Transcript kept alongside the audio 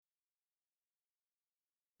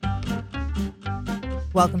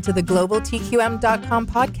Welcome to the GlobalTQM.com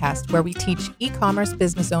podcast, where we teach e-commerce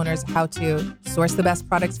business owners how to source the best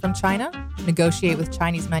products from China, negotiate with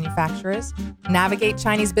Chinese manufacturers, navigate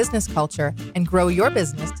Chinese business culture, and grow your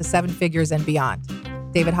business to seven figures and beyond.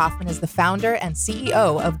 David Hoffman is the founder and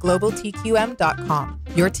CEO of GlobalTQM.com,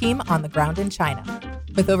 your team on the ground in China.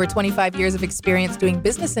 With over 25 years of experience doing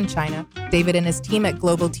business in China, David and his team at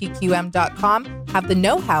GlobalTQM.com have the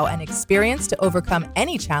know-how and experience to overcome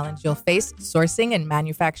any challenge you'll face sourcing and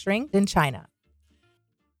manufacturing in China.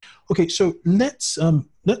 Okay, so let's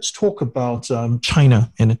talk about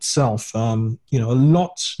China in itself.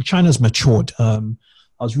 China's matured. I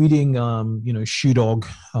was reading, Shoe Dog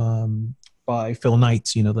by Phil Knight.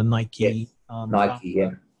 The Nike. Nike, yeah.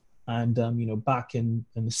 And, back in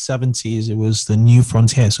the 70s, it was the New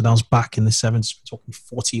Frontier. So that was back in the 70s, we're talking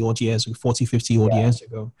 50 odd years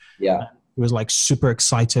ago. Yeah. It was like super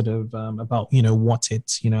excited about, what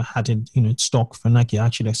it, had in stock for Nike.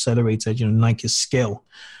 Actually accelerated, Nike's scale.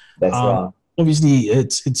 That's right. Obviously,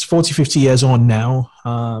 it's 40, 50 years on now.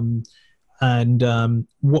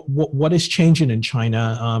 What is changing in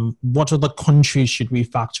China? What other countries should we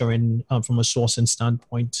factor in from a sourcing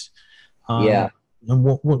standpoint? And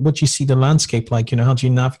what do you see the landscape like? How do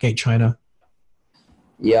you navigate China?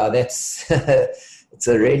 Yeah, that's it's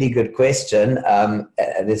a really good question.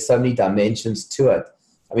 There's so many dimensions to it.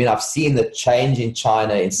 I mean, I've seen the change in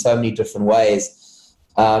China in so many different ways.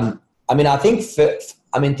 Think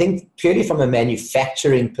purely from a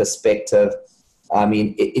manufacturing perspective. I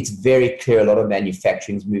mean, it's very clear a lot of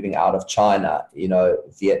manufacturing is moving out of China.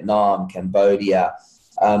 Vietnam, Cambodia.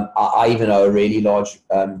 I even know a really large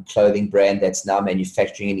clothing brand that's now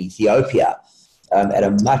manufacturing in Ethiopia at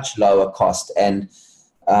a much lower cost. And,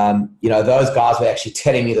 those guys were actually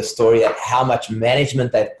telling me the story of how much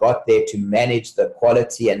management they've got there to manage the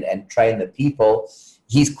quality and train the people.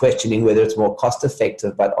 He's questioning whether it's more cost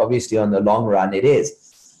effective, but obviously on the long run it is.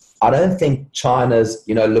 I don't think China's,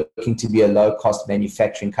 looking to be a low cost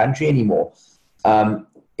manufacturing country anymore.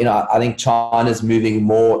 I think China's moving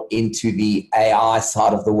more into the AI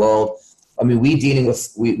side of the world. I mean, we're dealing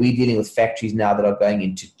with factories now that are going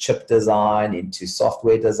into chip design, into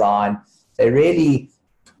software design. They're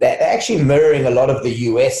actually mirroring a lot of the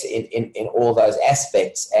US in all those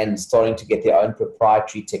aspects and starting to get their own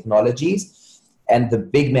proprietary technologies. And the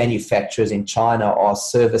big manufacturers in China are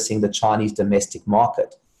servicing the Chinese domestic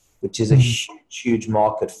market, which is a huge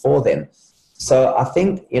market for them. So I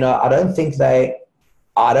think,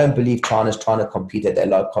 I don't believe China's trying to compete at their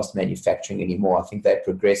low-cost manufacturing anymore. I think they're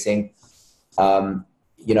progressing.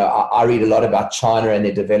 I read a lot about China and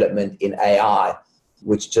their development in AI,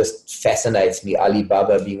 which just fascinates me.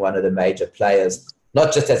 Alibaba being one of the major players,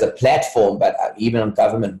 not just as a platform, but even on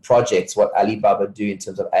government projects. What Alibaba do in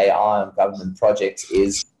terms of AI on government projects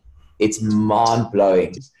it's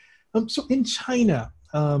mind-blowing. So in China,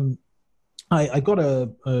 I got a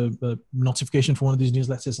notification from one of these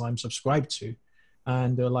newsletters I'm subscribed to.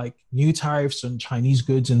 And they're like new tariffs on Chinese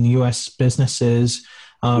goods in US businesses.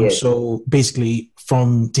 Yes. So basically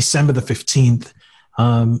from December the 15th,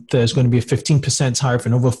 there's going to be a 15% tariff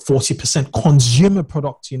and over 40% consumer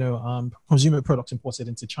products imported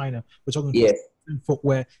into China. We're talking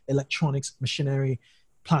footwear, electronics, machinery,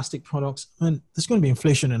 plastic products. And there's going to be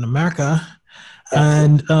inflation in America.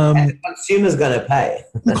 And the consumer's going to pay.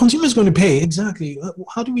 The consumer's going to pay, exactly.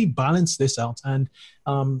 How do we balance this out? And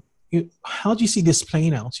how do you see this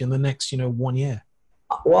playing out in the next, 1 year?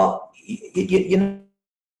 Well, they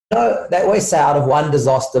always say out of one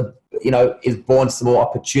disaster, is born some more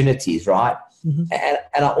opportunities, right? Mm-hmm.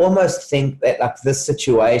 And I almost think that like this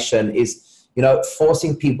situation is,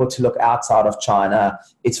 forcing people to look outside of China.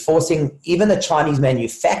 It's forcing even the Chinese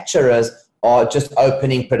manufacturers are just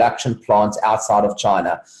opening production plants outside of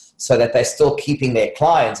China so that they're still keeping their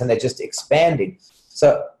clients and they're just expanding.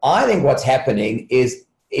 So I think what's happening is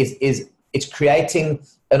it's creating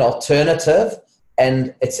an alternative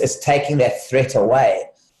and it's taking that threat away.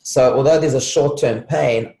 So although there's a short-term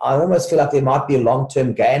pain, I almost feel like there might be a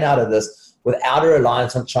long-term gain out of this without a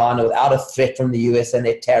reliance on China, without a threat from the US and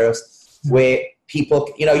their tariffs, where people,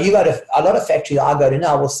 you go to a lot of factories I go to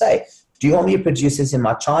now will say, do you want me to produce this in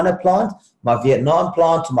my China plant, my Vietnam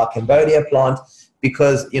plant, or my Cambodia plant?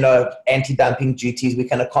 Because, anti-dumping duties, we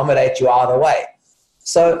can accommodate you either way.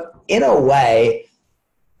 So in a way,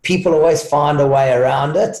 people always find a way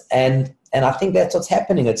around it. And I think that's what's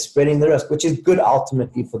happening. It's spreading the risk, which is good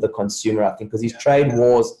ultimately for the consumer, I think, because these trade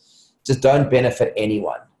wars just don't benefit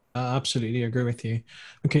anyone. Absolutely agree with you.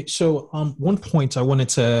 Okay, so one point I wanted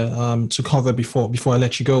to cover before I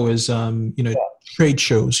let you go is trade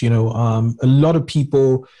shows. A lot of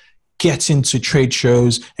people get into trade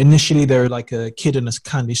shows. Initially, they're like a kid in a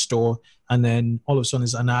candy store, and then all of a sudden,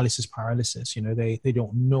 it's analysis paralysis. You know, they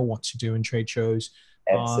don't know what to do in trade shows.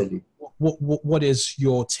 Absolutely. What is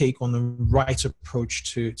your take on the right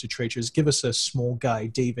approach to trade shows? Give us a small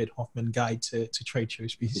guide, David Hoffman guide to trade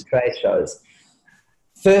shows, please. Trade shows.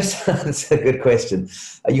 First, that's a good question.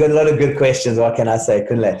 You got a lot of good questions. What can I say,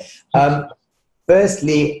 Kunle?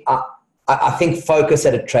 Firstly, I think focus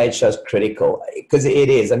at a trade show is critical, because it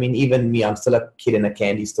is. I mean, even me, I'm still a kid in a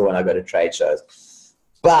candy store when I go to trade shows.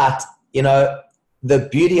 But, you know, the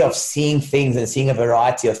beauty of seeing things and seeing a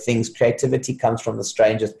variety of things, creativity comes from the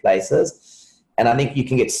strangest places. And I think you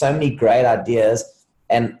can get so many great ideas.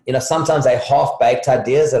 And, you know, sometimes they're half-baked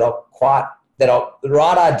ideas that are the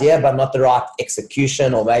right idea, but not the right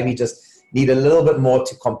execution, or maybe just need a little bit more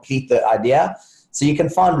to complete the idea. So you can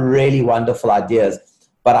find really wonderful ideas.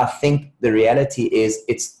 But I think the reality is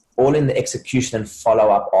it's all in the execution and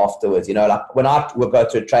follow-up afterwards. You know, like when I will go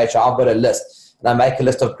to a trade show, I've got a list. And I make a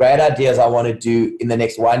list of great ideas I want to do in the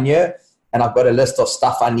next 1 year. And I've got a list of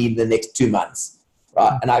stuff I need in the next 2 months.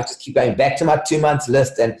 Right. And I just keep going back to my 2 months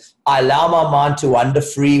list. And I allow my mind to wander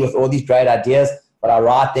free with all these great ideas, but I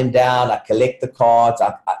write them down. I collect the cards.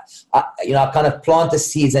 I kind of plant the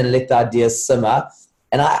seeds and let the ideas simmer.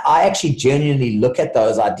 And I actually genuinely look at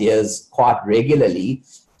those ideas quite regularly.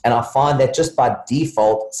 And I find that just by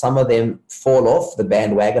default, some of them fall off the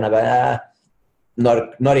bandwagon. I go,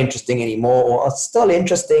 not interesting anymore, or it's still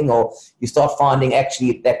interesting, or you start finding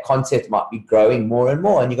actually that concept might be growing more and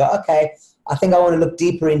more, and you go, okay, I think I want to look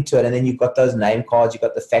deeper into it. And then you've got those name cards, you've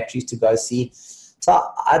got the factories to go see. So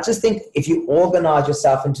I just think if you organize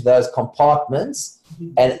yourself into those compartments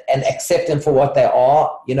and accept them for what they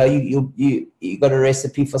are, you know, you got a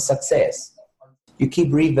recipe for success. You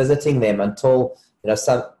keep revisiting them until, you know,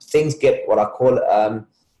 some things get what I call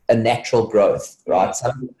a natural growth, right?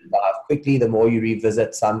 Some quickly, the more you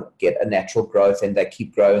revisit, some get a natural growth, and they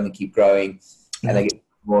keep growing and keep growing, and they get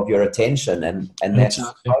more of your attention, and that's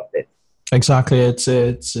exactly. It's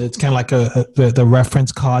kind of like the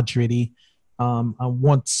reference cards, really. And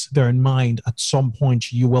once they're in mind, at some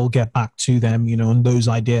point you will get back to them, you know, and those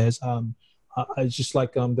ideas. I just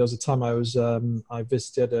like there was a time I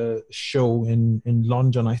visited a show in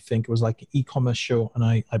London. I think it was like an e-commerce show, and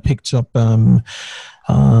I picked up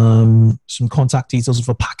some contact details of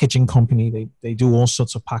a packaging company. They do all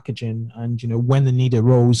sorts of packaging, and you know, when the need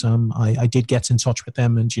arose, I did get in touch with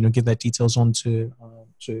them and, you know, give their details on to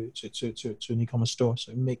an e-commerce store.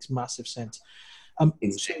 So it makes massive sense.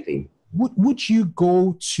 Exactly. Would you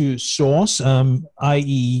go to source,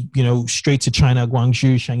 i.e., you know, straight to China,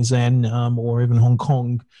 Guangzhou, Shenzhen, or even Hong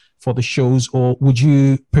Kong for the shows, or would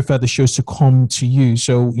you prefer the shows to come to you?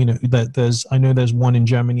 So, you know, I know there's one in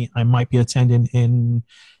Germany I might be attending in,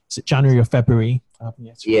 is it January or February?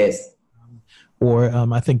 Yes. Or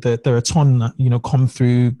I think that there are a ton that, you know, come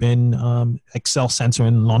through in Excel Center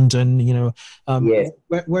in London. You know, yes.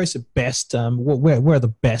 Where is the best? Where are the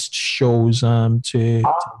best shows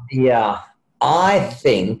Yeah, I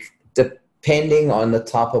think depending on the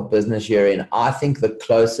type of business you're in, I think the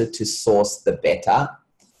closer to source, the better.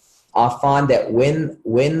 I find that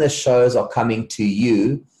when the shows are coming to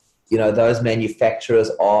you, you know, those manufacturers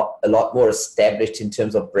are a lot more established in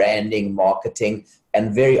terms of branding, marketing,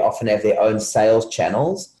 and very often have their own sales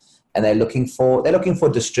channels, and they're looking for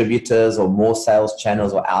distributors or more sales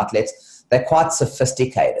channels or outlets. They're quite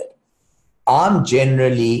sophisticated. I'm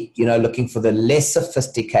generally, you know, looking for the less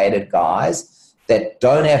sophisticated guys that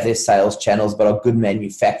don't have their sales channels but are good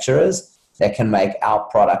manufacturers that can make our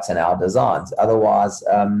products and our designs. Otherwise,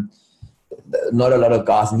 not a lot of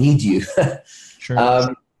guys need you.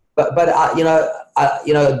 Sure. But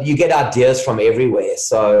you get ideas from everywhere,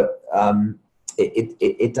 so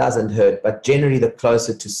it doesn't hurt. But generally, the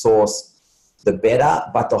closer to source, the better,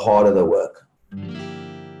 but the harder the work.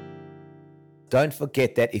 Don't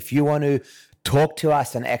forget that if you want to talk to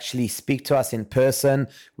us and actually speak to us in person,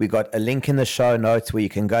 we got a link in the show notes where you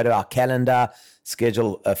can go to our calendar,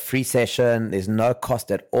 schedule a free session. There's no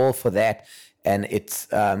cost at all for that. And it's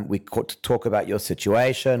we talk about your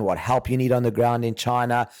situation, what help you need on the ground in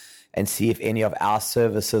China, and see if any of our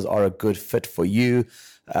services are a good fit for you.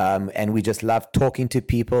 And we just love talking to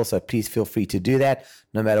people, so please feel free to do that,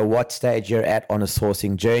 no matter what stage you're at on a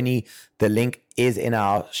sourcing journey. The link is in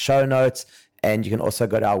our show notes, and you can also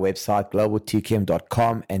go to our website,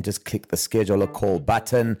 globaltqm.com, and just click the schedule a call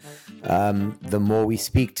button. The more we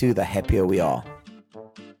speak to, the happier we are.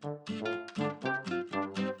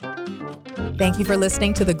 Thank you for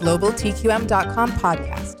listening to the globaltqm.com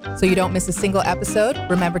podcast. So you don't miss a single episode,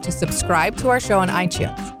 remember to subscribe to our show on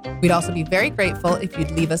iTunes. We'd also be very grateful if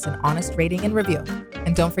you'd leave us an honest rating and review.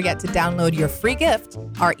 And don't forget to download your free gift,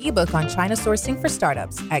 our ebook on China sourcing for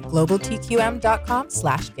startups at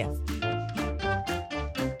globaltqm.com/gift.